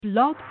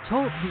Blog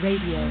Talk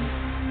Radio.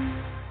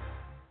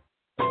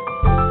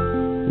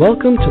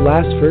 Welcome to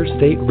Last First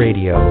Date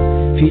Radio,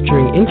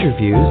 featuring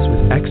interviews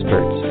with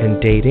experts in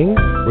dating,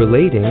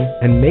 relating,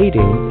 and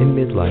mating in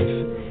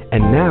midlife.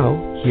 And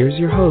now, here's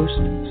your host,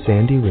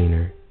 Sandy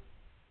Weiner.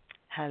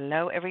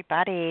 Hello,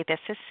 everybody. This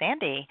is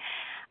Sandy.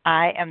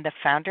 I am the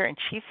founder and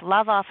chief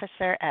love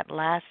officer at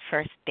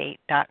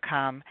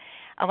lastfirstdate.com.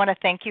 I want to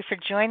thank you for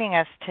joining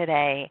us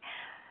today.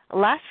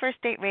 Last First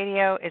Date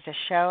Radio is a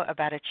show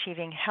about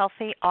achieving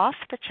healthy,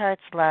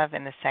 off-the-charts love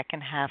in the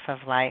second half of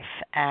life.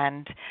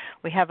 And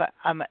we have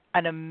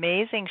an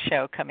amazing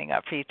show coming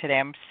up for you today.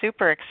 I'm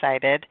super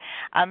excited.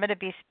 I'm going to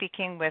be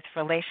speaking with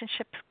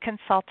relationship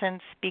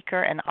consultant,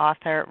 speaker, and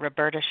author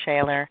Roberta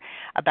Shaler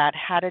about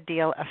how to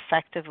deal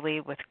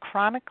effectively with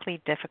chronically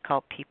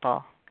difficult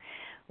people.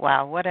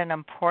 Wow, what an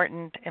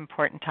important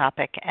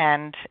topic.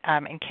 And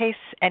in case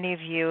any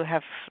of you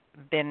have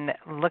been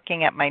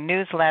looking at my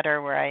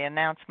newsletter where I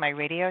announce my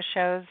radio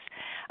shows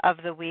of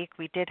the week,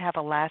 we did have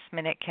a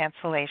last-minute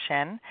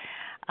cancellation.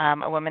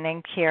 A woman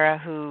named Kira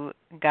who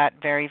got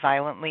very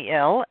violently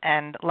ill,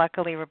 and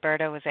luckily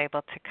Roberta was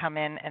able to come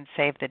in and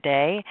save the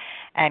day.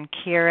 And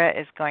Kira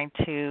is going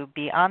to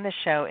be on the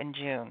show in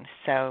June,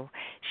 so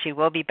she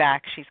will be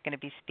back. She's going to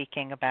be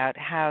speaking about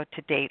how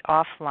to date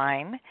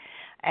offline,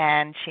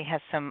 and she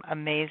has some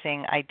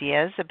amazing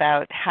ideas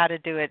about how to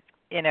do it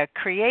in a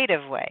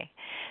creative way.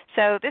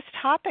 So this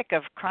topic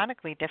of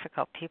chronically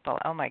difficult people,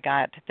 oh my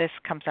God, this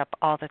comes up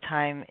all the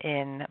time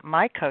in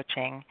my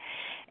coaching.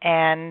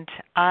 And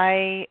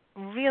I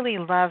really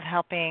love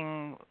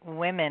helping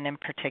women in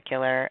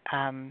particular,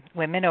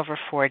 women over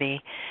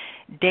 40,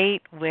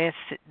 date with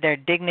their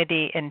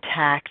dignity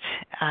intact.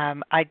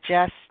 I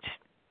just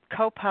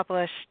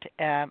co-authored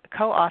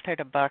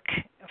a book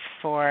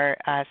for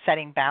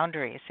setting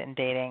boundaries in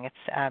dating. It's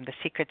The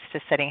Secrets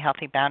to Setting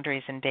Healthy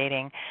Boundaries in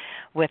Dating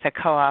with a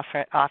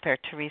co-author,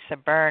 Teresa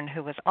Byrne,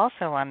 who was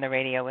also on the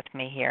radio with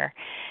me here.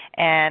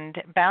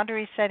 And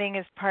boundary setting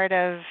is part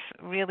of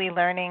really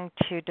learning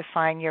to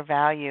define your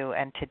value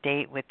and to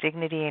date with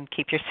dignity and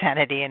keep your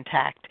sanity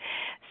intact.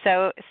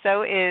 So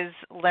is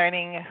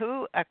learning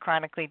who a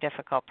chronically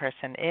difficult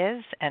person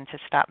is and to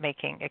stop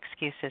making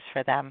excuses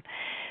for them.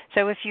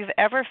 So if you've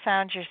ever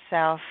found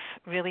yourself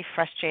really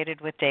frustrated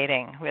with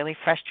dating, really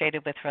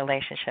frustrated with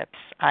relationships,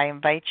 I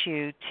invite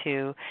you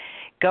to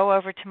go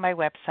over to my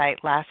website,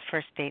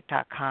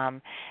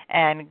 lastfirstdate.com,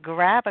 and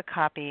grab a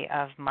copy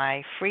of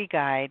my free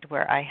guide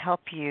where I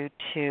help you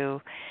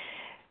to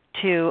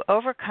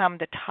overcome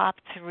the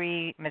top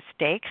 3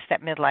 mistakes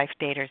that midlife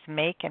daters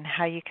make and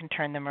how you can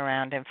turn them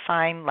around and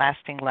find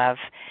lasting love.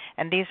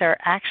 And these are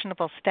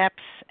actionable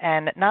steps,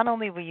 and not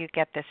only will you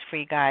get this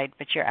free guide,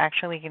 but you're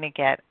actually going to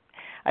get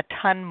a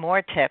ton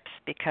more tips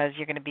because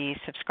you're going to be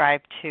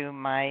subscribed to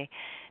my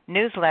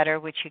newsletter,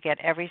 which you get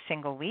every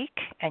single week,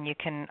 and you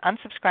can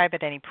unsubscribe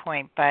at any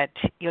point, but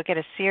you'll get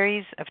a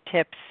series of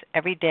tips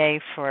every day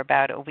for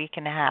about a week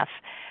and a half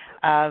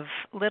of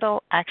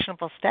little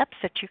actionable steps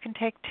that you can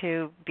take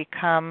to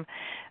become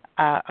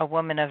a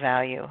woman of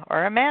value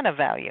or a man of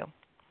value.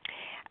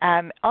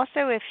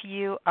 Also, if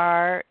you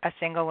are a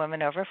single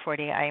woman over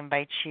 40, I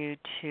invite you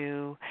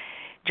to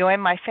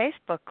join my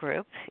Facebook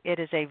group. It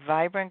is a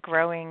vibrant,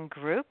 growing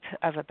group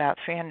of about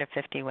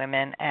 350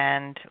 women,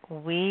 and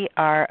we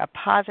are a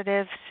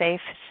positive,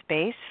 safe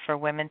space for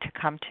women to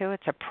come to.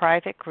 It's a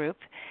private group,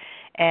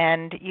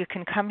 and you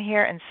can come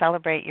here and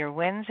celebrate your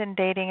wins in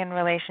dating and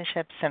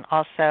relationships and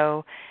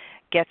also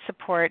get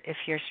support if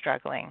you're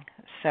struggling.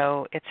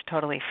 So it's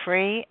totally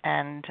free,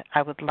 and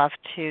I would love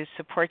to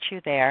support you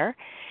there.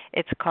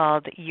 It's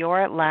called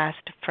Your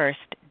Last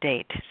First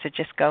Date. So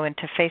just go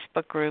into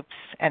Facebook groups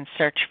and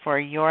search for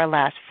Your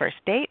Last First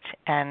Date,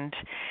 and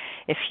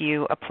if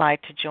you apply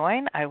to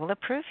join, I will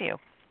approve you.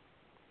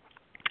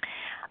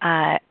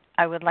 I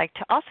would like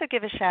to also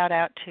give a shout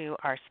out to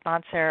our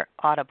sponsor,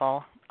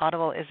 Audible.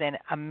 Audible is an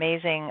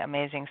amazing,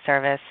 amazing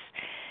service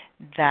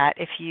that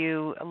if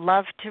you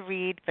love to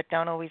read but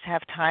don't always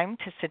have time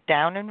to sit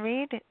down and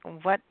read,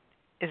 what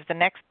is the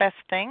next best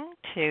thing?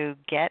 To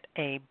get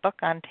a book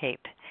on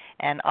tape.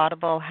 And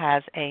Audible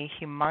has a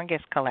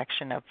humongous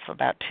collection of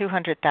about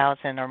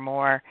 200,000 or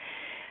more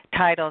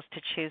titles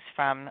to choose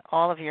from.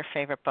 All of your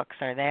favorite books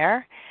are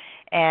there.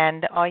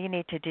 And all you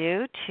need to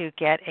do to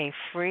get a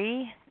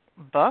free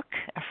book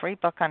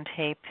on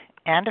tape,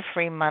 and a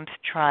free month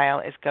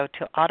trial is go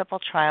to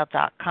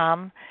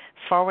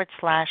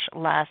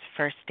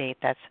audibletrial.com/lastfirstdate.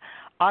 That's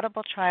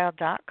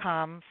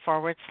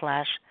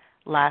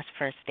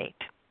audibletrial.com/lastfirstdate.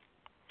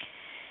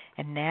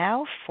 And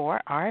now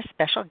for our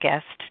special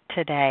guest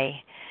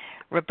today.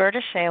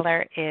 Roberta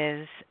Shaler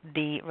is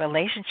the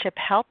relationship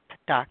help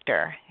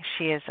doctor.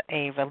 She is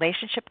a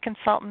relationship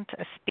consultant,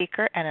 a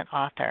speaker, and an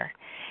author.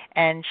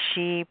 And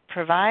she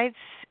provides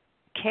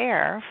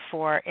care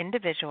for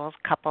individuals,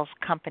 couples,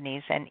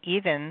 companies, and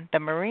even the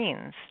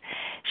Marines.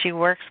 She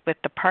works with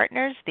the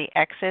partners, the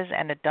exes,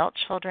 and adult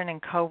children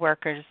and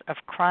co-workers of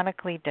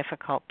chronically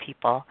difficult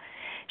people.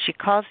 She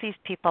calls these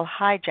people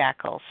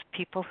hijackals,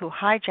 people who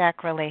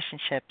hijack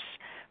relationships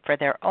for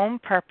their own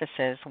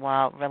purposes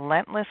while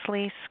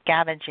relentlessly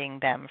scavenging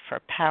them for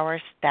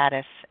power,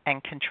 status,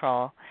 and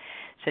control.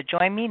 So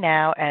join me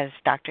now as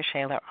Dr.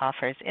 Shaler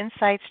offers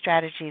insights,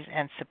 strategies,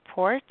 and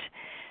support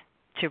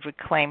to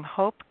reclaim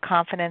hope,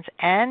 confidence,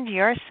 and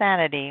your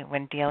sanity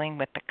when dealing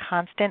with the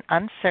constant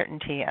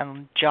uncertainty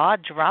and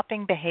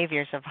jaw-dropping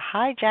behaviors of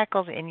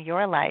hijackals in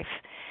your life,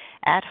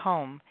 at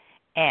home,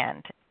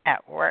 and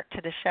at work.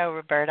 To the show,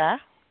 Roberta.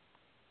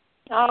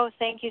 Oh,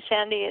 thank you,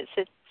 Sandy. It's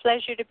a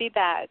pleasure to be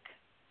back.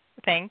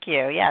 Thank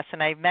you. Yes,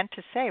 and I meant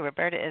to say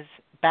Roberta is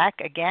back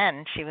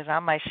again. She was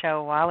on my show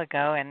a while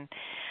ago, and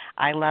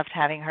I loved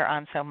having her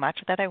on so much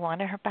that I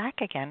wanted her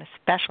back again,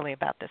 especially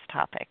about this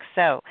topic.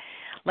 So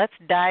let's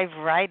dive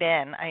right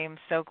in. I am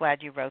so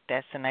glad you wrote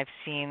this, and I've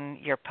seen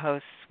your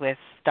posts with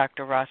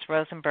Dr. Ross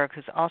Rosenberg,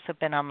 who's also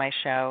been on my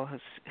show,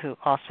 who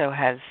also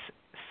has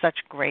such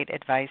great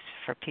advice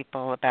for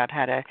people about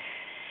how to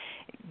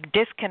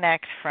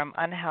disconnect from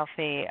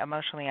unhealthy,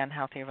 emotionally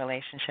unhealthy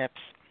relationships.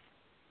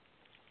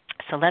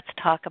 So let's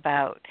talk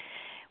about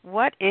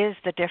what is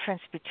the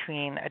difference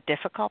between a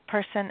difficult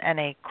person and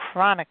a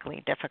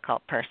chronically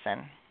difficult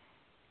person?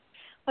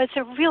 Well, it's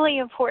a really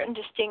important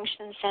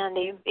distinction,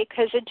 Sandy,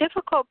 because a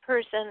difficult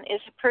person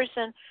is a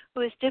person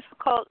who is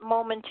difficult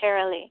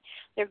momentarily.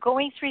 They're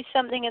going through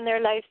something in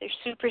their life. They're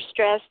super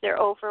stressed. They're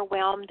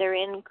overwhelmed. They're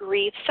in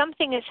grief.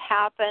 Something has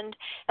happened,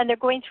 and they're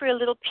going through a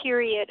little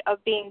period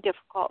of being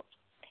difficult.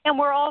 And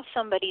we're all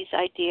somebody's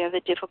idea of a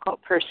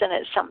difficult person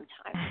at some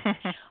time.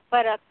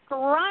 But a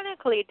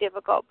chronically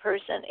difficult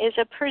person is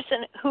a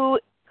person who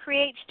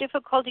creates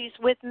difficulties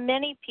with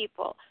many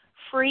people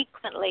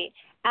frequently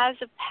as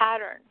a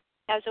pattern,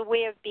 as a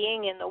way of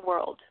being in the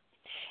world.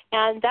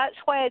 And that's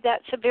why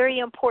that's a very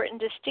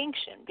important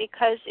distinction,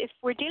 because if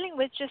we're dealing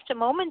with just a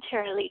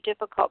momentarily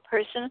difficult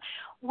person,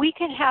 we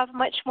can have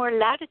much more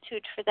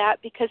latitude for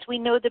that because we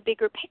know the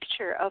bigger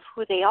picture of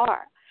who they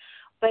are.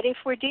 But if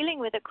we're dealing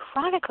with a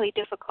chronically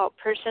difficult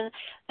person,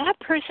 that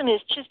person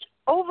is just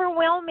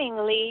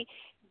overwhelmingly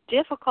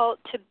difficult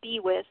to be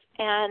with,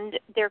 and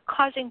they're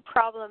causing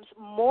problems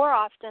more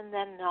often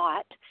than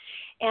not.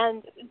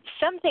 And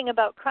something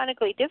about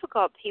chronically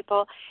difficult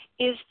people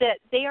is that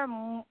they are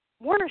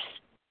worse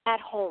at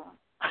home.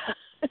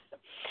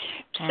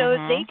 So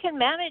they can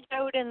manage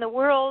out in the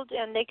world,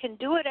 and they can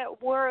do it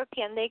at work,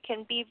 and they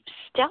can be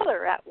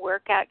stellar at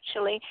work,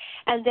 actually.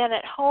 And then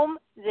at home,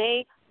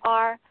 they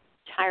are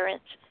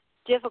tyrants,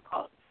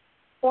 difficult,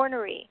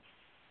 ornery,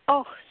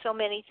 so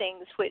many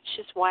things, which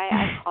is why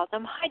I call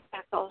them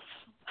hijackals.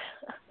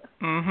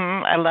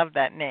 I love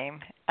that name.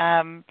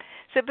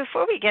 So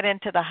before we get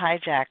into the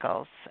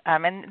hijackals,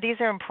 and these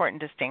are important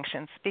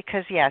distinctions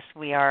because, yes,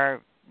 we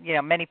are,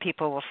 many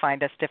people will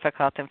find us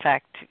difficult. In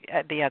fact,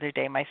 the other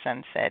day my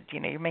son said,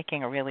 you're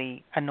making a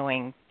really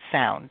annoying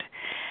sound.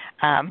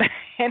 And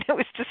it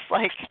was just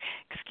like,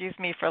 excuse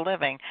me for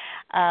living.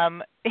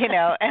 And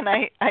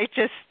I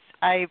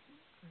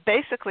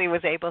basically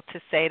was able to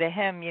say to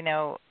him,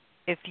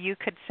 if you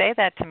could say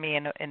that to me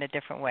in a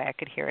different way, I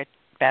could hear it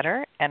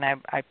better, and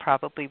I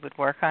probably would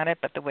work on it,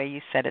 but the way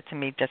you said it to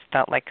me just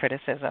felt like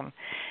criticism.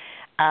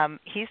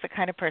 He's the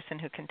kind of person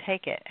who can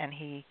take it, and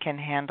he can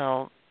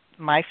handle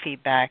my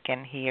feedback,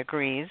 and he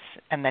agrees,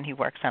 and then he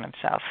works on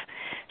himself.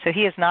 So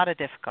he is not a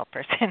difficult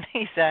person.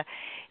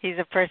 He's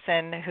a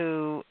person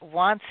who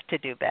wants to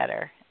do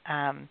better.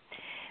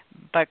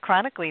 But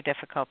chronically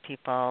difficult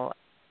people,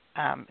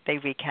 they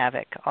wreak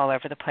havoc all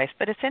over the place.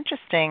 But it's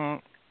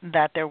interesting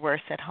that they're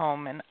worse at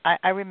home. And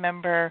I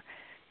remember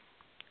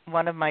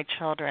one of my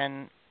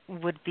children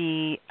would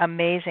be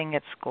amazing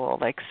at school.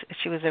 Like,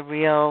 she was a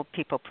real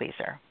people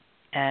pleaser,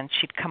 and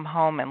she'd come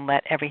home and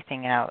let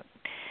everything out.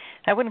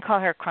 I wouldn't call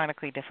her a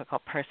chronically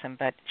difficult person,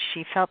 but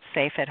she felt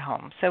safe at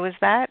home. So is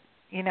that,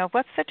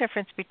 what's the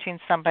difference between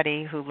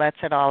somebody who lets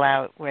it all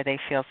out where they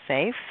feel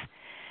safe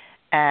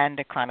and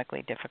a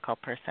chronically difficult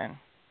person?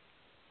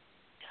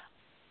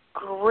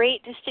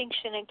 Great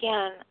distinction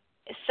again.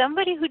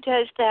 Somebody who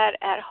does that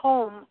at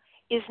home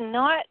is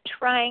not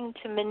trying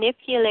to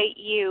manipulate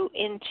you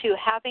into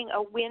having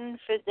a win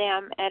for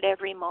them at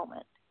every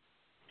moment.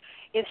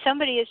 If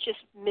somebody is just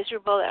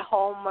miserable at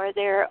home or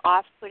they're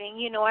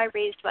off-putting, I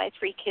raised my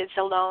 3 kids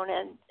alone,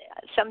 and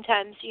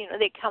sometimes,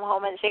 they come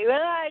home and say,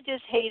 well, I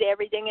just hate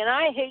everything, and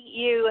I hate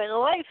you, and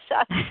life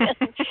sucks,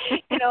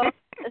 and,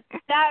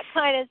 that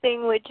kind of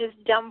thing would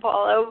just dump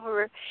all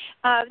over.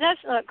 That's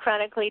not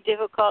chronically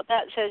difficult.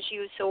 That's, as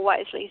you so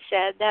wisely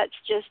said, that's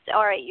just,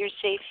 all right, you're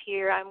safe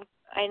here.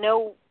 I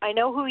know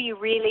who you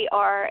really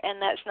are,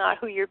 and that's not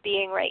who you're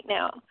being right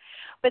now.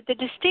 But the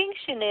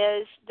distinction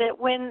is that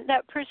when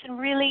that person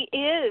really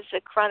is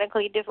a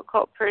chronically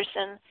difficult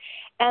person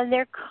and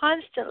they're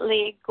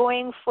constantly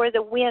going for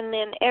the win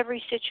in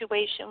every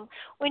situation,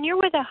 when you're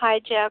with a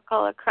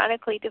hijackal, a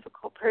chronically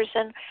difficult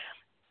person,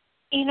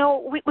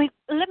 we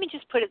let me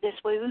just put it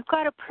this way. We've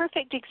got a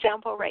perfect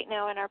example right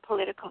now in our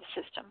political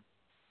system.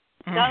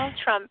 Donald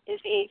Trump is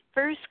a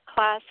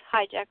first-class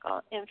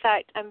hijackal. In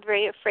fact, I'm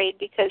very afraid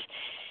because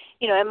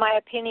in my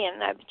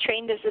opinion, I've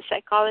trained as a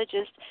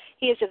psychologist,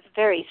 he is a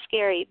very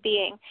scary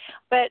being.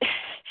 But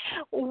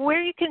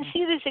where you can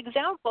see this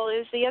example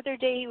is the other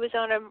day he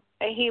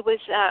was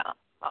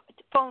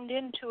phoned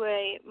into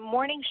a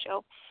morning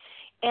show,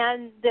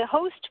 and the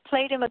host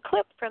played him a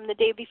clip from the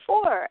day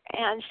before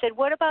and said,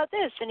 "What about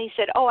this?" And he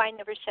said, "Oh, I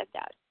never said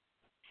that."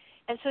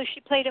 And so she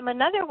played him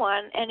another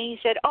one, and he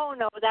said, "Oh,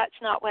 no, that's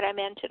not what I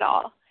meant at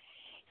all."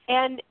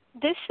 And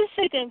this is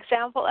an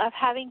example of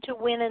having to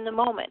win in the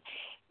moment.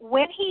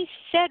 When he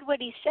said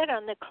what he said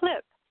on the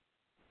clip,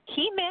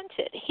 he meant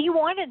it. He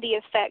wanted the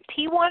effect.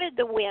 He wanted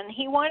the win.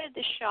 He wanted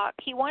the shock.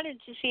 He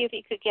wanted to see if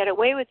he could get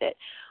away with it.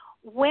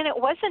 When it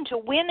wasn't a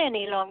win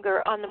any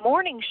longer on the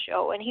morning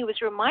show and he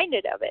was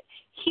reminded of it,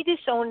 he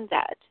disowned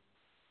that.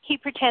 He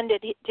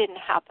pretended it didn't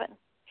happen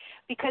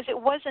because it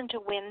wasn't a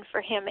win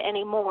for him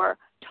anymore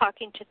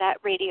talking to that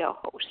radio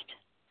host.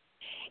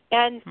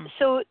 And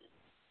so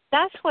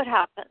that's what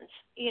happens.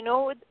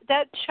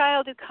 That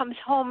child who comes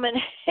home and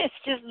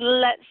just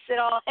lets it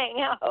all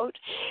hang out,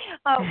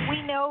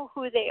 we know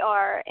who they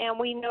are, and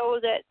we know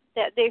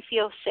that they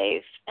feel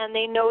safe, and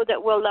they know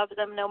that we'll love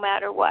them no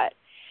matter what.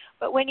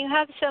 But when you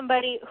have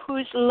somebody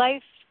whose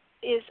life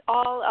is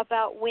all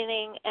about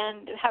winning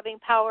and having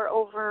power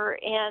over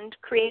and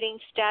creating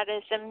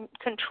status and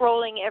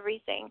controlling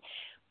everything,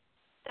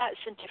 that's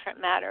a different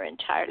matter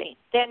entirely.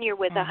 Then you're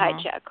with a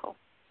hijackal.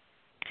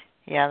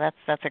 Yeah,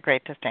 that's a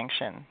great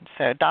distinction.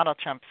 So Donald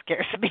Trump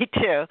scares me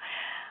too.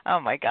 Oh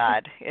my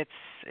God,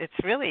 it's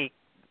really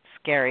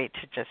scary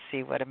to just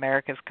see what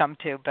America's come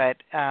to. But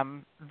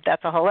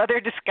that's a whole other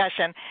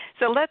discussion.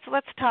 So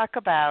let's talk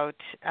about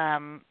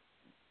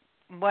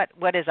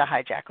what is a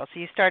hijackal. So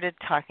you started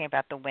talking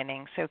about the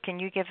winning. So can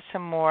you give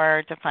some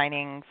more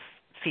defining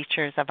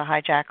features of a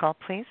hijackal,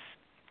 please?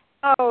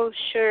 Oh,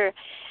 sure.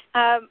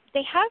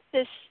 They have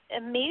this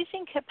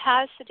amazing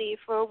capacity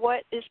for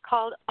what is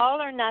called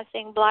all or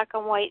nothing black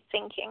and white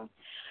thinking.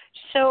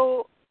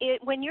 So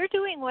when you're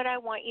doing what I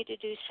want you to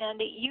do,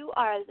 Sandy, you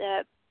are the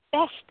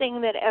best thing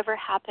that ever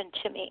happened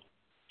to me.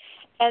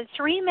 And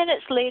 3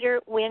 minutes later,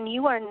 when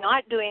you are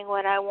not doing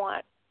what I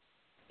want,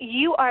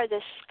 you are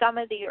the scum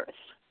of the earth.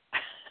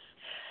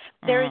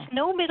 There is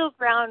no middle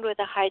ground with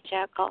a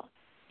hijackal.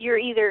 You're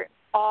either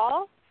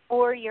all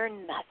or you're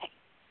nothing.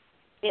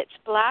 It's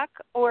black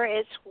or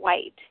it's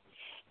white.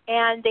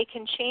 And they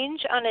can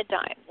change on a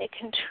dime. They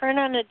can turn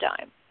on a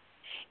dime.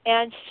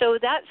 And so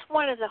that's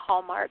one of the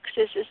hallmarks,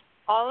 is this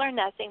all or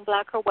nothing,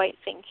 black or white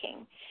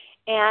thinking.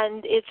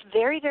 And it's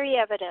very, very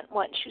evident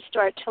once you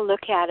start to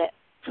look at it.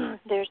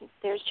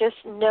 There's just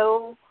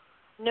no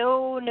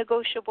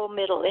negotiable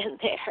middle in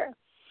there.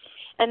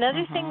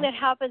 Another thing that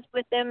happens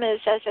with them is,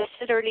 as I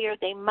said earlier,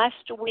 they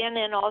must win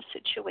in all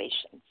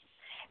situations.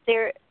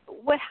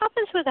 What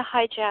happens with a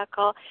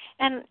hijackal,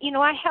 and,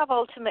 I have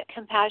ultimate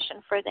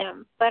compassion for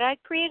them, but I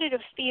created a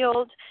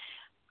field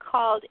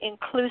called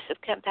inclusive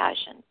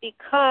compassion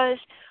because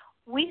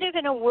we live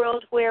in a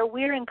world where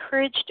we're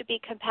encouraged to be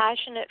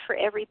compassionate for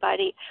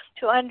everybody,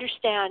 to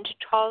understand, to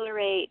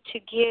tolerate, to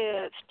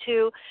give,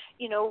 to,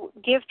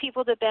 give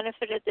people the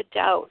benefit of the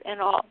doubt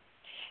and all.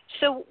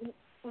 So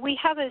we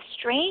have a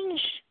strange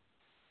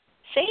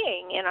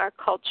saying in our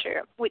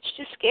culture, which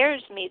just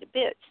scares me to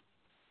bits.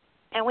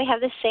 And we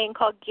have this saying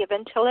called give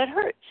until it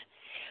hurts.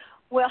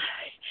 Well,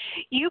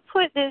 you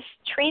put this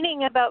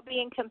training about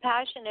being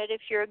compassionate if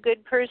you're a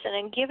good person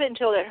and give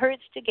until it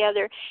hurts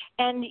together,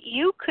 and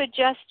you could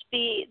just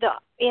be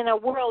in a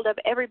world of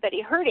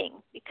everybody hurting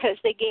because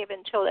they gave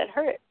until it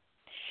hurt.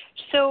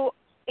 So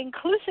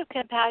inclusive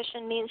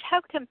compassion means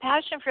have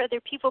compassion for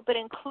other people, but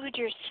include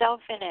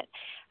yourself in it.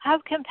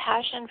 Have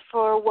compassion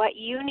for what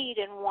you need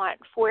and want,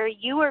 for where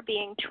you are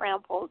being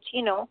trampled,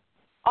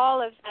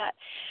 all of that.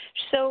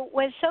 So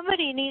when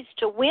somebody needs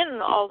to win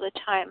all the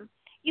time,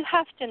 you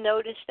have to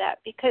notice that,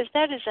 because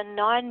that is a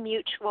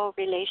non-mutual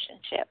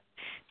relationship.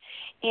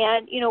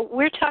 And,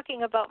 we're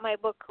talking about my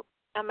book,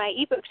 my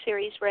ebook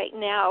series right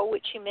now,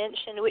 which you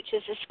mentioned, which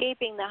is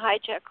Escaping the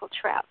Hijackal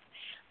Trap.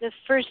 The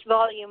first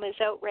volume is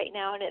out right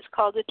now, and it's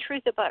called The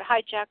Truth About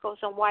Hijackals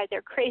and Why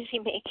They're Crazy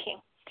Making.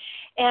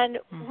 And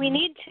we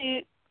need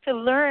to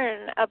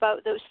learn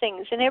about those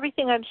things. And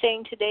everything I'm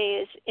saying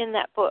today is in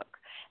that book.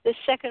 The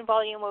second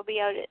volume will be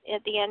out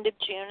at the end of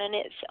June, and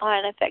it's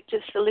on effective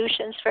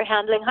solutions for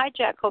handling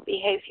hijackal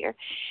behavior.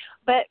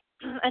 But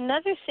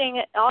another thing,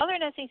 all or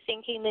nothing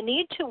thinking, the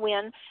need to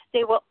win,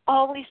 they will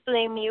always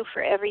blame you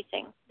for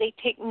everything. They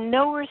take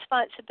no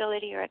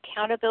responsibility or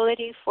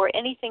accountability for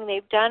anything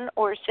they've done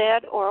or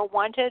said or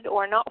wanted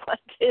or not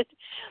wanted.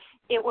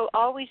 It will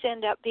always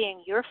end up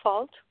being your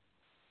fault.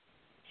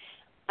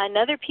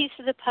 Another piece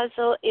of the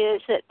puzzle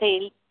is that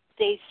they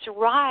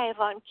thrive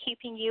on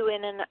keeping you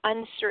in an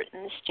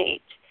uncertain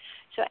state.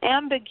 So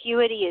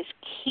ambiguity is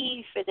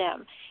key for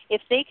them.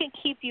 If they can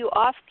keep you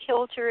off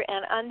kilter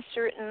and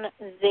uncertain,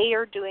 they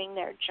are doing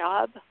their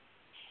job.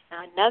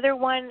 Now, another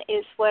one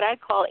is what I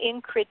call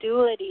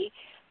incredulity.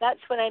 That's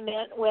what I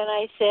meant when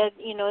I said,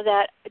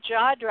 that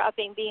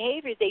jaw-dropping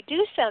behavior. They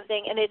do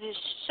something, and it is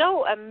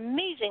so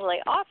amazingly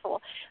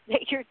awful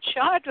that your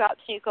jaw drops,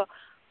 and you go,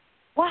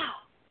 wow,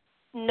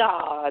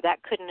 no,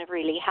 that couldn't have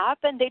really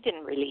happened. They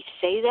didn't really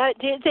say that,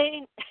 did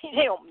they?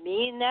 They don't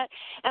mean that.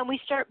 And we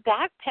start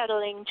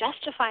backpedaling,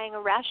 justifying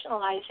or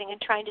rationalizing and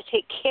trying to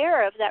take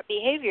care of that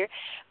behavior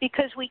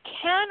because we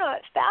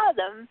cannot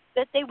fathom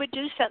that they would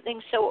do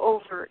something so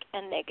overt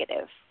and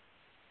negative.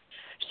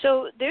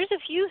 So there's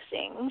a few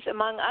things,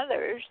 among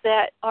others,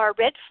 that are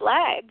red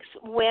flags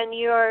when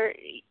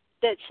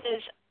that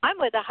says, I'm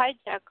with a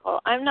hijackal.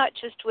 I'm not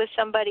just with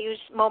somebody who's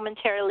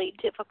momentarily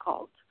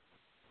difficult.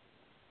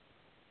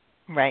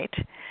 Right.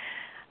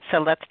 So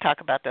let's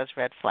talk about those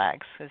red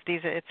flags. Because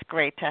it's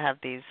great to have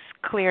these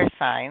clear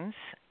signs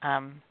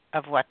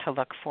of what to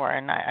look for,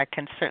 and I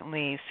can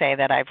certainly say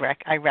that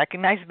I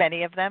recognize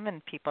many of them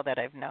in people that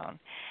I've known.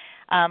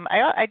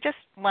 I just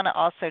want to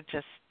also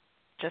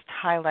just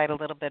highlight a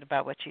little bit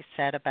about what you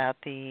said about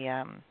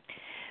the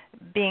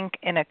being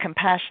in a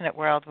compassionate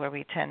world where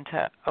we tend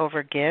to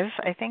overgive.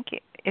 I think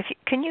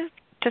can you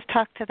just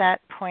talk to that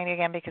point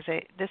again, because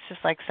this is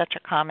like such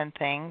a common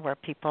thing where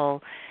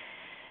people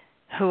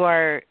who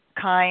are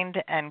kind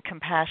and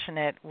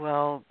compassionate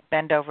will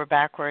bend over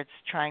backwards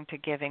trying to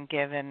give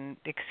and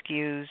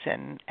excuse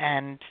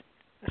and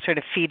sort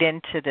of feed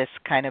into this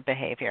kind of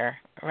behavior,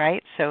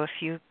 right? So if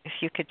you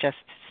could just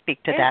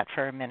speak to that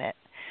for a minute.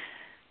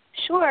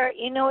 Sure.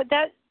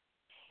 That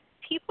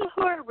people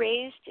who are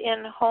raised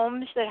in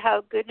homes that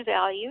have good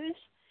values,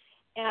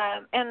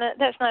 and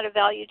that's not a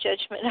value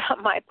judgment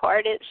on my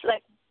part, it's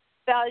like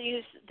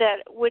values that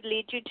would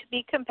lead you to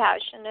be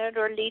compassionate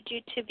or lead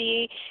you to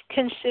be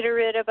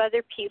considerate of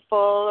other people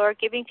or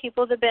giving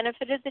people the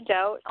benefit of the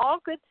doubt, all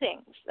good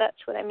things. That's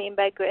what I mean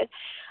by good.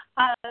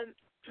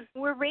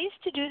 We're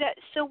raised to do that,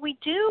 so we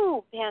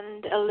do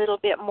bend a little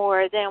bit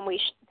more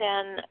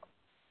than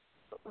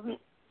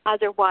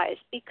otherwise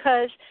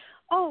because,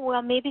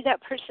 maybe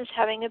that person's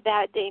having a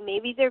bad day.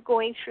 Maybe they're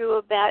going through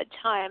a bad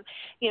time.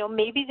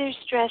 Maybe there's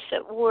stress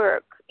at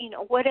work,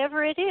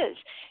 whatever it is.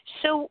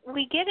 So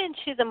we get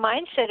into the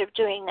mindset of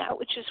doing that,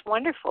 which is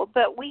wonderful,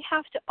 but we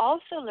have to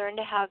also learn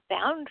to have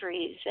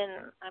boundaries.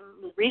 And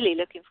I'm really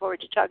looking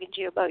forward to talking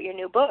to you about your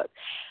new book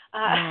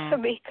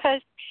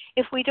because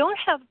if we don't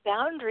have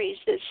boundaries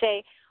that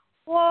say,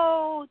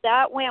 whoa,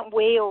 that went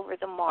way over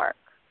the mark,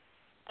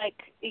 like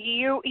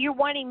you're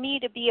wanting me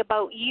to be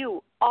about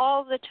you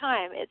all the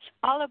time. It's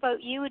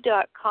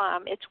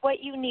allaboutYou.com. It's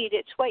what you need.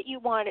 It's what you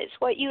want. It's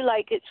what you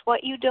like. It's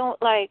what you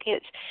don't like.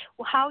 It's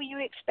how you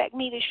expect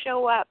me to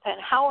show up and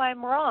how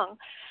I'm wrong.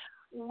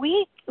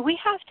 We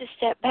have to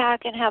step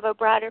back and have a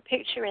broader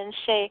picture and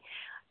say,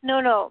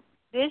 no,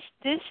 this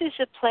is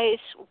a place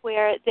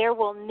where there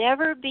will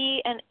never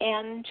be an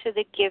end to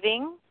the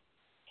giving,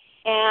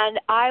 and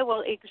I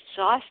will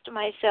exhaust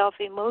myself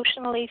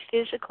emotionally,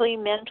 physically,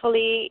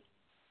 mentally,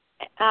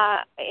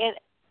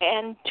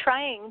 and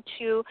trying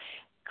to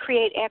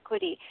create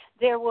equity.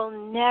 There will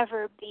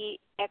never be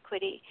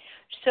equity.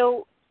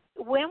 So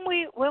when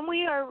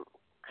we are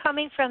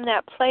coming from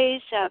that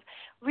place of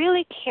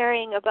really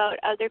caring about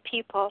other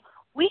people,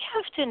 we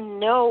have to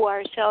know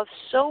ourselves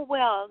so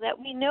well that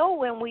we know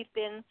when we've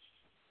been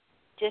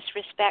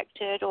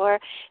disrespected or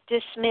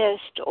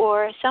dismissed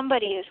or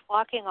somebody is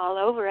walking all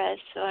over us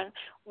and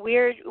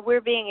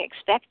we're being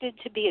expected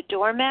to be a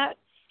doormat.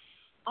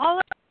 All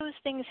of those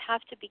things have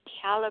to be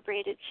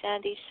calibrated,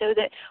 Sandy, so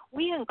that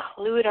we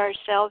include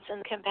ourselves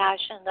in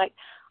compassion. Like,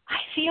 I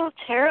feel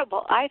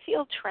terrible. I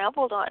feel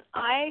trampled on.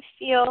 I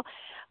feel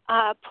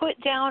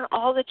put down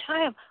all the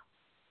time.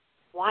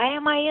 Why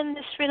am I in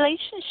this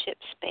relationship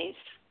space?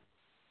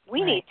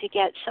 We need to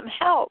get some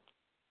help,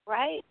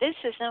 right? This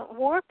isn't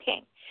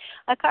working.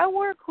 Like, I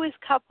work with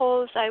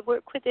couples, I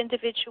work with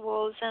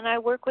individuals, and I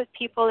work with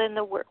people in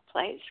the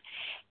workplace.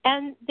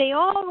 And they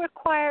all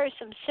require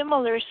some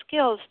similar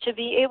skills to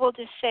be able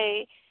to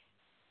say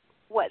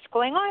what's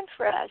going on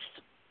for us,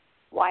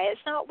 why it's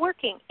not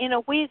working, in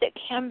a way that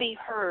can be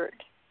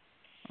heard.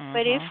 Mm-hmm.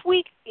 But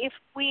if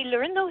we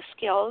learn those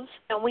skills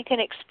and we can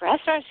express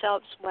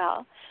ourselves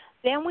well,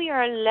 then we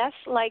are less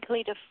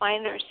likely to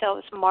find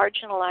ourselves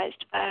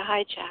marginalized by a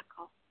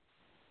hijackal.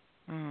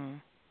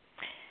 Mm.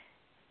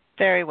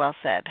 Very well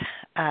said.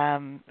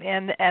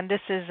 And this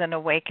is an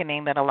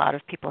awakening that a lot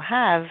of people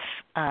have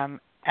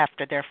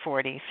after they're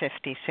 40,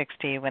 50,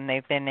 60, when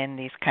they've been in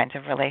these kinds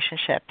of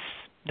relationships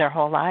their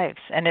whole lives.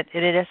 And it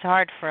is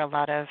hard for a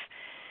lot of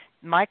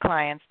my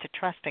clients to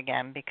trust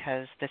again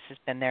because this has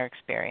been their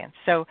experience.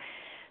 So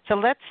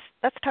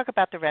let's talk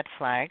about the red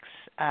flags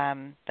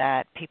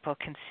that people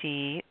can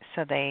see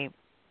so they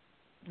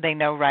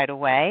know right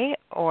away,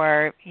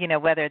 or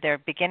whether they're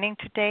beginning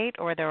to date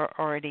or they're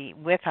already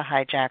with a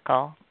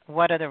hijackal.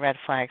 What are the red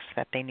flags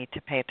that they need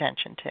to pay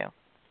attention to?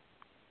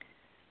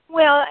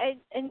 Well,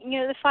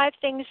 the 5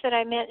 things that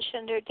I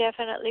mentioned are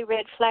definitely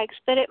red flags,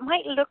 but it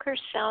might look or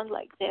sound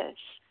like this.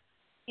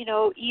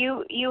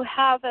 You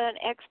have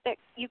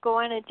you go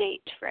on a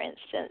date, for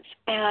instance,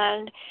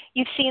 and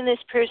you've seen this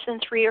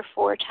person 3 or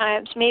 4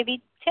 times, maybe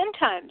 10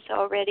 times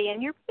already,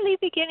 and you're really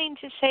beginning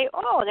to say,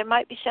 oh, there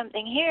might be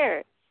something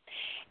here.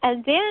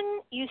 And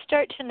then you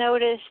start to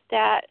notice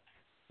that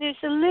there's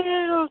a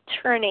little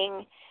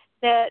turning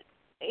that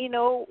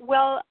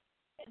well,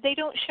 they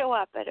don't show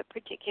up at a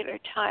particular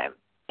time.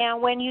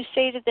 And when you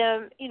say to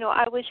them,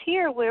 I was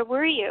here, where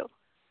were you?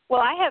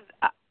 Well, I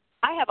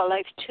have a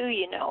life too,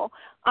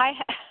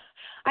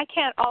 I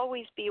can't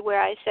always be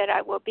where I said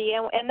I will be,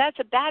 and that's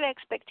a bad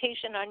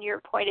expectation on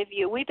your point of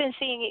view. We've been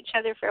seeing each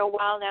other for a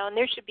while now, and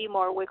there should be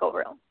more wiggle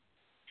room.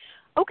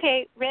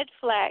 Okay, red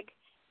flag,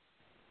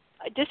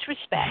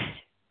 disrespect,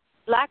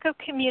 lack of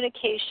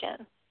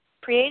communication,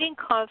 creating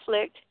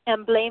conflict,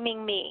 and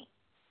blaming me.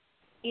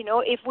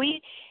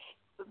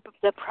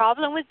 The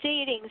problem with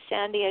dating,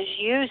 Sandy, as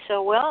you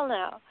so well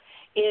know,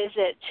 is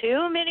that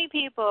too many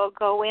people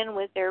go in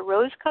with their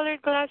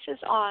rose-colored glasses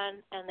on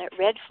and their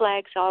red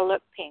flags all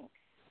look pink.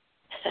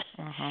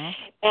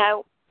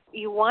 And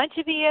you want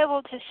to be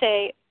able to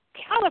say,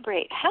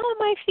 calibrate, how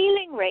am I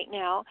feeling right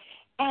now?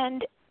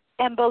 And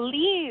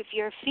believe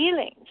your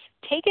feelings.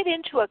 Take it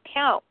into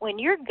account. When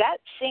your gut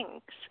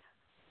sinks,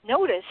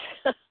 notice,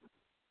 this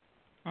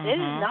is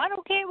not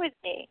okay with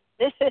me.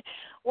 This is,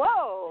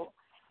 whoa.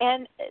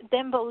 And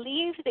then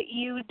believe that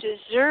you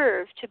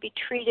deserve to be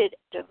treated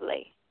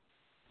actively.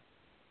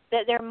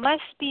 That there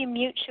must be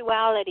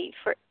mutuality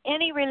for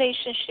any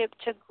relationship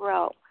to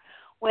grow.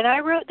 When I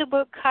wrote the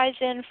book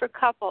Kaizen for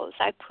Couples,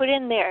 I put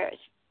in there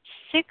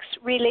 6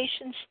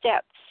 relation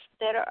steps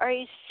that are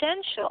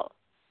essential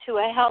to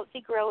a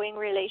healthy, growing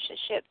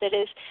relationship that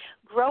is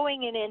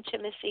growing in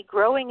intimacy,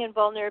 growing in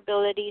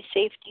vulnerability,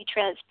 safety,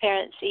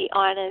 transparency,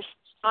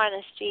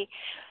 honesty.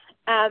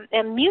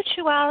 And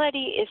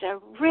mutuality is a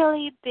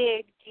really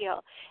big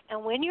deal.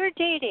 And when you're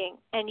dating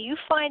and you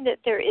find that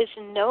there is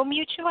no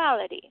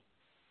mutuality,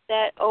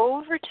 that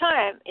over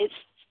time it's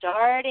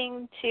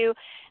starting to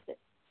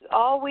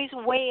always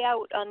weigh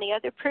out on the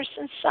other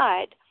person's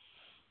side,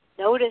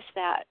 notice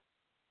that.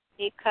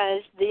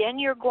 Because then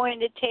you're going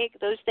to take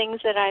those things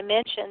that I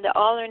mentioned, the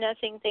all or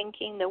nothing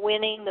thinking, the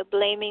winning, the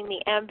blaming,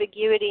 the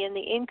ambiguity, and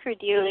the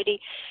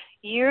incredulity.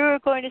 You're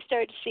going to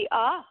start to see,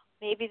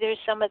 maybe there's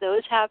some of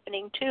those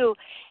happening too,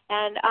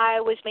 and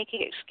I was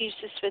making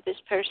excuses for this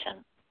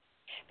person.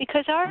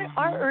 Because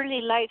our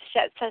early life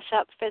sets us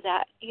up for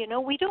that.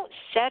 We don't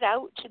set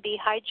out to be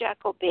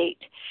hijackal bait.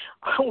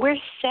 We're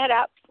set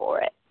up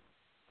for it.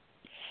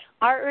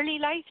 Our early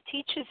life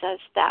teaches us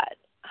that.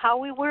 How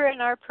we were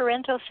in our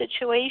parental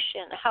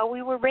situation, how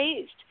we were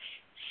raised,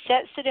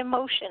 sets it in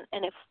motion.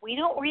 And if we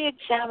don't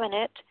re-examine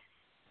it,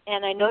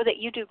 and I know that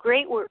you do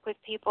great work with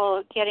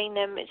people, getting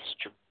them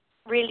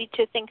really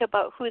to think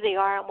about who they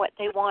are and what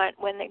they want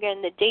when they're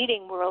in the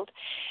dating world,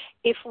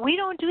 if we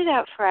don't do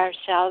that for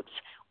ourselves,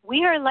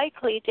 we are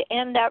likely to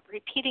end up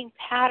repeating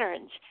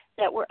patterns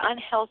that were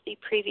unhealthy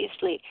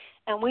previously,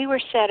 and we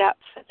were set up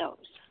for those.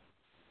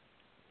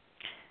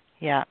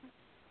 Yeah.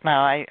 No,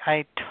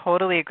 I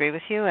totally agree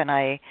with you, and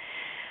I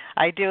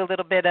do a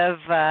little bit of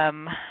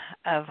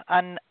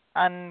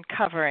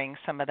uncovering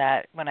some of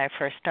that when I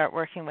first start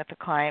working with a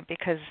client,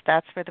 because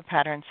that's where the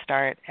patterns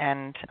start.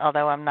 And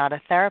although I'm not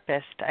a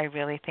therapist, I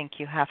really think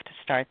you have to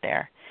start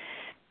there,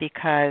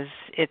 because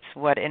it's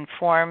what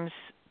informs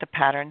the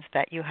patterns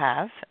that you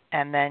have,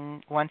 and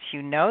then once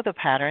you know the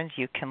patterns,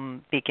 you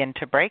can begin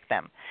to break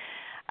them.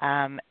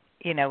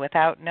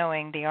 Without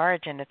knowing the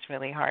origin, it's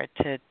really hard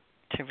to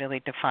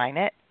really define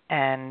it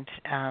and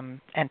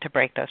to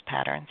break those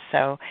patterns.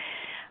 So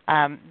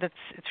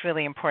it's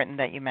really important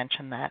that you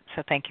mentioned that.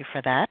 So thank you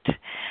for that.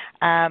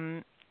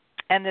 And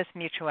this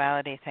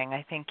mutuality thing,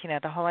 I think,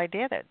 the whole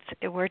idea that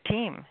we're a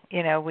team.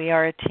 We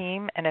are a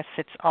team, and if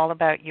it's all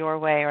about your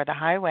way or the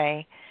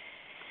highway,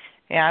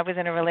 I was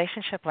in a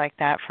relationship like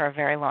that for a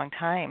very long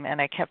time, and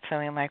I kept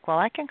feeling like, well,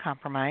 I can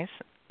compromise.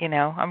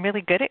 I'm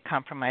really good at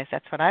compromise.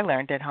 That's what I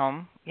learned at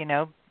home,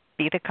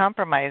 be the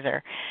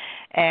compromiser.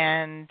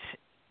 And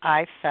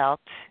I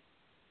felt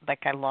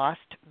like I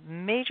lost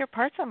major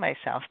parts of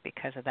myself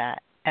because of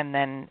that. And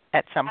then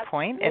at some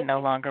point, it no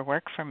longer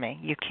worked for me.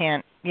 You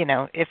can't,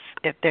 if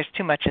there's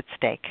too much at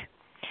stake.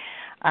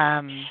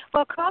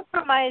 Well,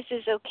 compromise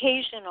is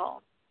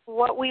occasional.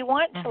 What we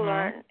want to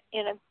learn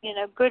in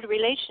a good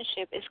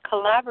relationship is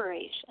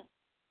collaboration,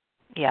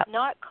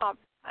 not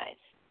compromise,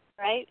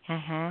 right?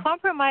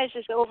 Compromise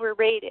is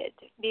overrated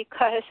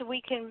because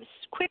we can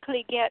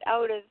quickly get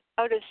out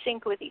of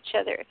sync with each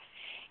other.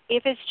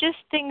 If it's just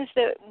things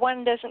that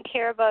one doesn't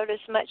care about as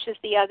much as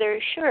the other,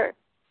 sure,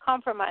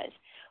 compromise.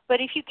 But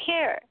if you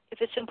care,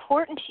 if it's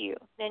important to you,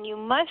 then you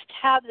must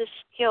have the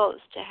skills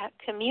to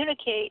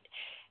communicate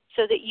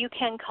so that you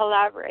can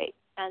collaborate.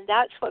 And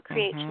that's what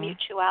creates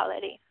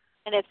mutuality.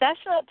 And if that's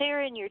not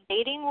there in your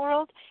dating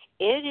world,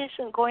 it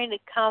isn't going to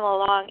come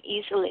along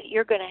easily.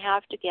 You're going to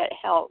have to get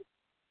help.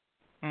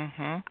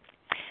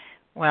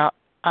 Well,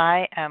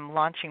 I am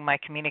launching my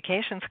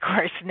communications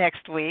course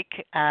next week.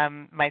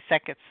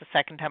 It's the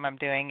second time I'm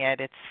doing it.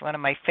 It's one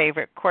of my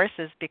favorite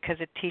courses because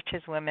it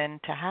teaches women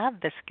to have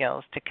the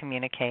skills to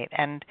communicate.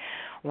 And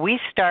we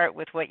start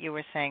with what you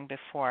were saying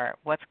before,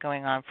 what's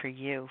going on for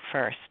you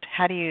first.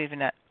 How do you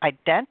even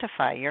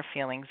identify your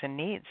feelings and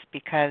needs?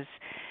 Because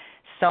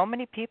so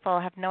many people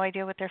have no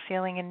idea what they're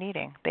feeling and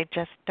needing. They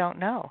just don't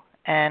know.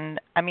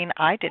 And,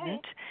 I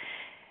didn't.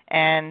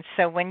 And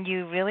so when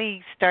you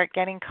really start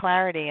getting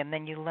clarity and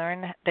then you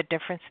learn the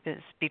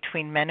differences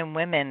between men and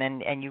women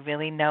and you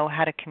really know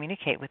how to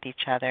communicate with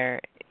each other,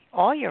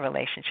 all your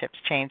relationships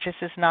change. This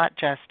is not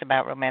just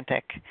about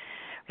romantic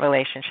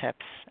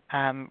relationships.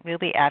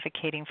 Really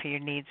advocating for your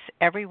needs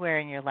everywhere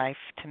in your life,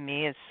 to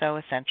me, is so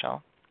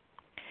essential.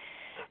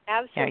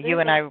 Absolutely. You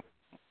and I,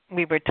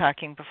 we were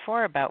talking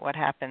before about what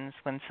happens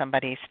when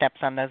somebody steps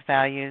on those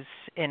values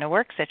in a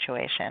work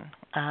situation,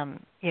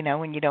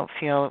 when you don't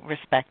feel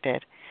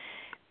respected.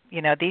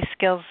 These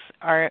skills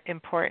are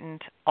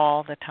important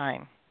all the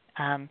time.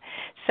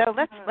 So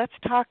let's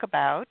talk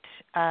about,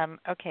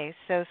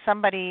 so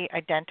somebody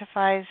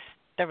identifies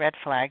the red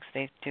flags.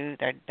 They're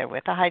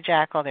with a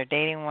hijackal, they're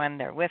dating one,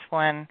 they're with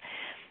one.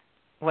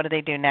 What do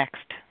they do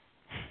next?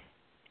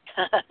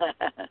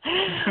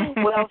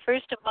 Well,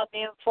 first of all,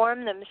 they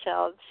inform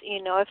themselves.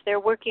 If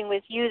they're working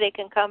with you, they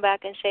can come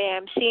back and say,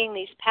 I'm seeing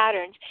these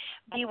patterns.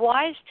 Be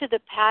wise to the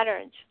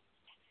patterns.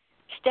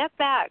 Step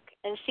back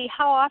and see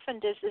how often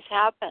does this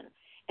happen.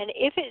 And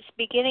if it's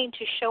beginning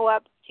to show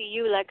up to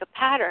you like a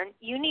pattern,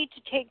 you need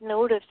to take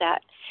note of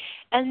that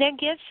and then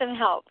get some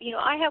help.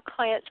 I have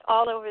clients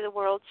all over the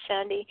world,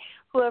 Sandy,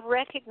 who have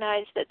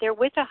recognized that they're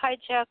with a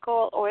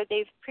hijackal or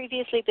they've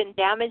previously been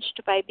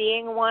damaged by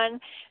being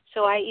one.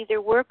 So I either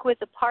work with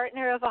the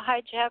partner of a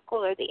hijackal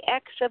or the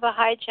ex of a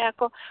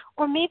hijackal,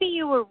 or maybe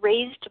you were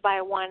raised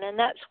by one, and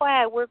that's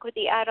why I work with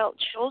the adult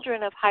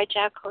children of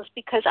hijackals,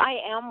 because I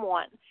am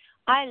one.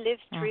 I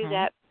lived through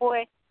that.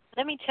 Boy,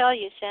 let me tell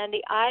you,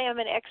 Sandy, I am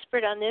an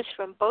expert on this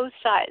from both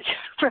sides.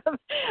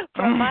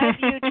 From my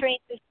view,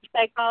 trained as a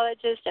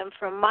psychologist, and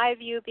from my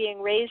view,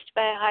 being raised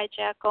by a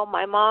hijackal.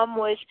 My mom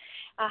was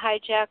a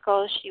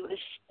hijackal. She was,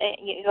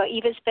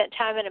 even spent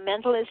time in a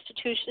mental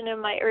institution in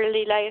my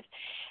early life.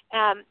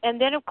 And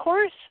then, of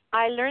course,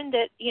 I learned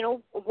that,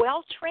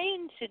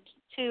 well-trained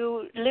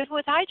to live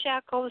with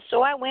hijackals,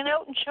 so I went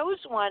out and chose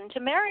one to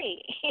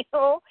marry,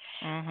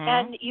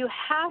 And you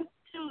have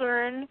to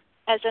learn,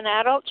 as an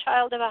adult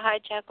child of a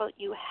hijackal,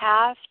 you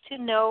have to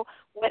know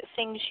what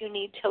things you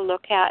need to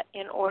look at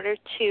in order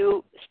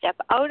to step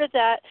out of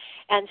that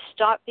and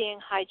stop being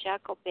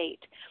hijackal bait.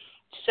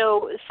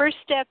 So the first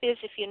step is,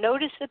 if you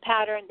notice the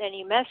pattern, then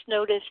you must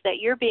notice that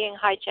you're being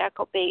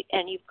hijackal bait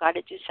and you've got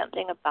to do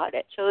something about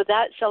it. So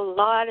that's a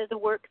lot of the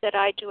work that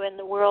I do in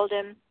the world,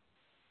 and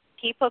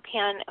people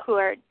who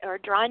are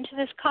drawn to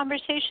this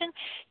conversation,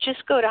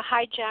 just go to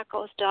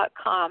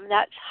hijackals.com.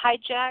 That's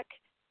hijack,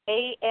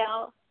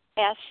 ALS.com.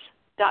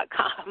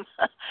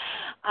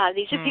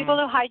 These are people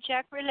who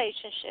hijack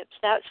relationships.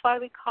 That's why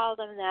we call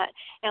them that.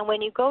 And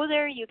when you go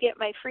there, you get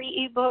my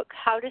free ebook,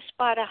 How to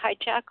Spot a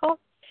Hijackal.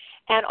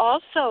 And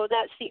also,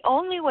 that's the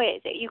only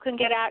way that you can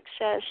get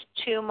access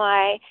to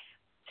my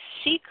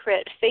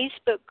secret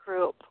Facebook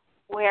group,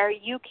 where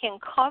you can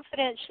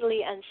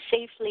confidentially and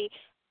safely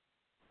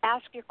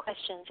ask your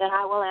questions, and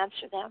I will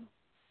answer them.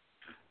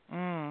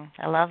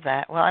 I love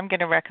that. Well, I'm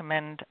going to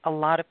recommend a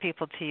lot of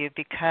people to you,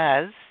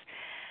 because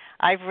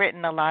I've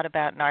written a lot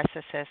about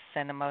narcissists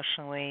and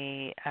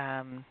emotionally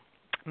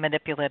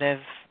manipulative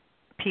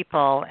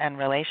people and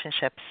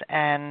relationships,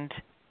 and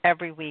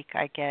every week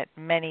I get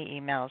many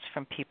emails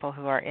from people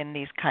who are in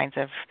these kinds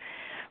of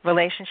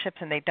relationships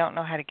and they don't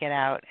know how to get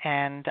out.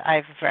 And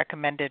I've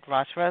recommended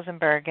Ross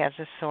Rosenberg as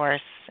a source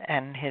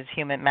and his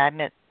Human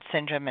Magnet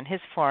Syndrome and his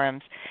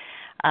forums.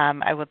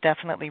 I will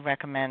definitely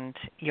recommend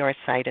your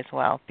site as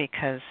well,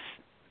 because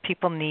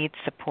people need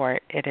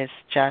support. It is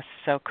just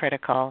so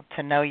critical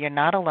to know you're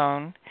not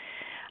alone,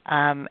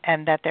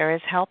 and that there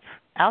is help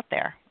out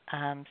there.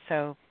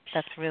 So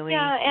that's really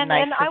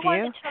nice of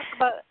you.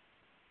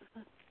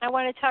 I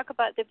want to talk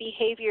about the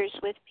behaviors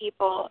with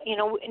people.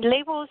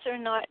 Labels are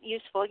not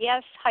useful.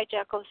 Yes,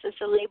 hijackals is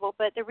a label,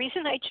 but the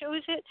reason I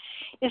chose it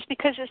is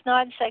because it's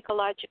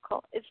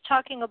non-psychological. It's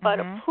talking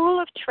about a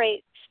pool of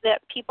traits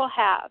that people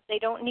have. They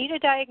don't need a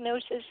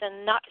diagnosis,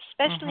 and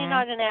especially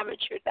not an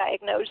amateur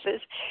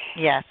diagnosis.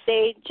 Yes.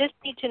 They just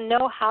need to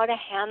know how to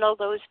handle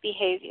those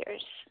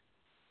behaviors.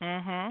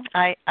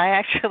 I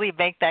actually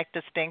make that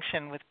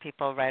distinction with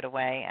people right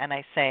away, and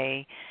I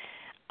say,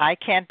 I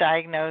can't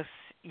diagnose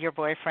your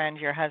boyfriend,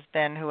 your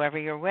husband, whoever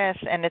you're with,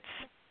 and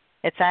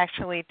it's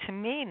actually, to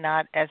me,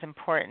 not as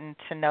important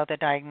to know the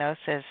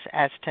diagnosis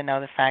as to know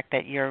the fact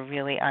that you're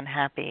really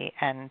unhappy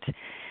and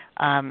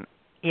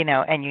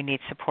and you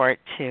need support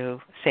to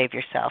save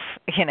yourself,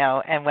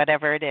 and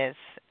whatever it is.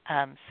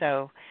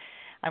 So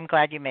I'm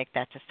glad you make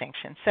that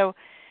distinction. So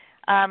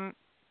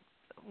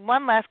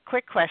one last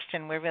quick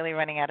question. We're really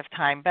running out of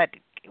time, but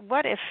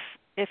what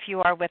if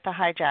you are with a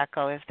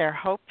hijackal? Is there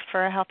hope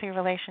for a healthy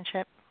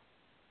relationship?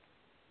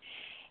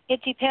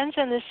 It depends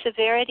on the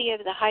severity of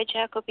the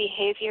hijackal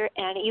behavior,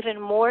 and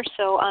even more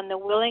so on the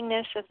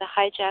willingness of the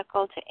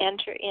hijackal to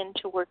enter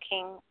into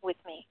working with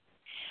me.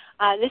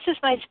 This is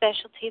my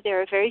specialty.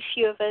 There are very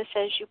few of us,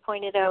 as you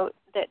pointed out,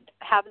 that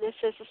have this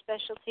as a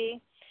specialty.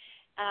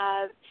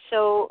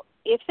 So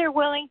if they're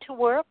willing to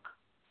work,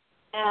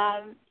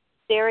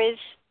 there is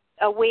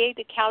a way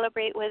to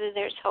calibrate whether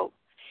there's hope.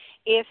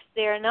 If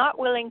they're not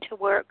willing to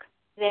work,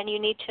 then you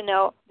need to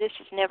know this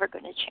is never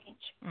going to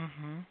change.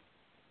 Mm-hmm.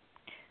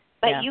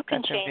 But yeah, you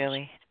can that's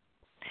change.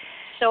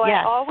 So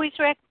I always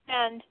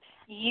recommend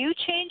you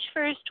change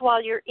first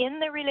while you're in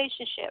the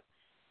relationship.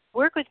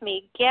 Work with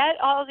me. Get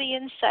all the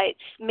insights.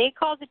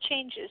 Make all the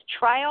changes.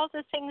 Try all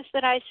the things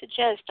that I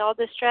suggest, all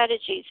the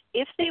strategies.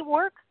 If they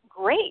work,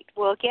 great.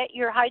 We'll get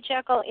your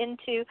hijackal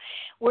into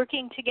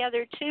working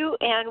together too,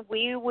 and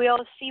we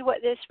will see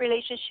what this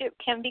relationship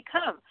can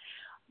become.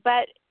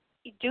 But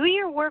do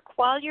your work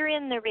while you're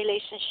in the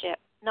relationship,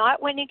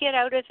 not when you get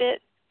out of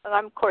it.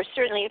 Of course,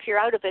 certainly if you're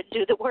out of it,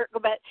 do the work,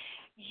 but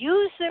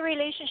use the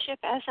relationship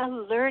as a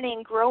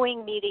learning,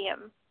 growing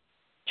medium.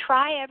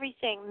 Try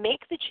everything.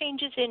 Make the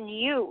changes in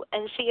you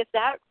and see if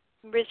that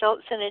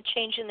results in a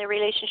change in the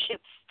relationship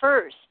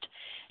first.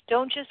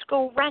 Don't just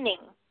go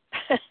running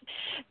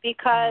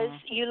because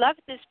you love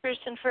this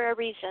person for a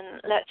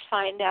reason. Let's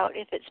find out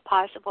if it's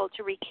possible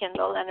to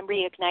rekindle and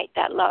reignite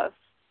that love.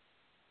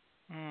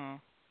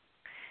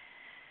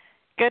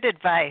 Good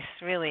advice.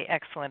 Really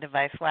excellent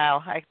advice.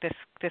 Wow, this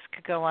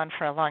could go on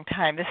for a long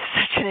time. This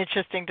is such an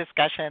interesting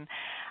discussion.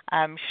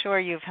 I'm sure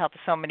you've helped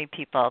so many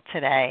people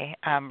today,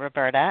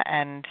 Roberta,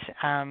 and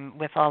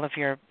with all of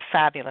your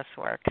fabulous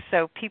work.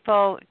 So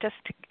people, just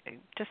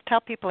tell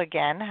people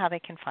again how they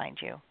can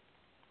find you.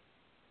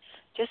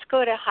 Just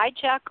go to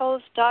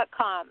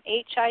hijackals.com,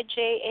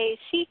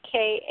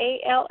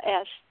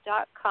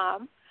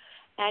 hijackals.com.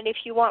 And if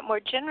you want more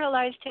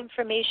generalized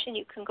information,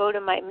 you can go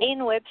to my main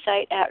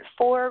website at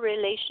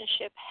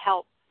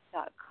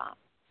forrelationshiphelp.com.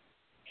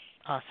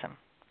 Awesome.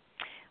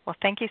 Well,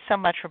 thank you so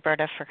much,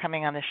 Roberta, for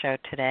coming on the show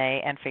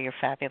today and for your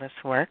fabulous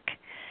work.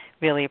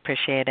 Really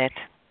appreciate it.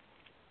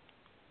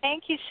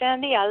 Thank you,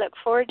 Sandy. I look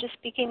forward to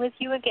speaking with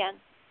you again.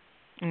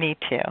 Me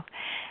too.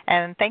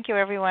 And thank you,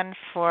 everyone,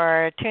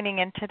 for tuning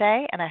in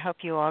today, and I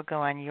hope you all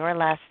go on your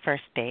last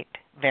first date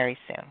very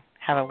soon.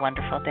 Have a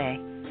wonderful day.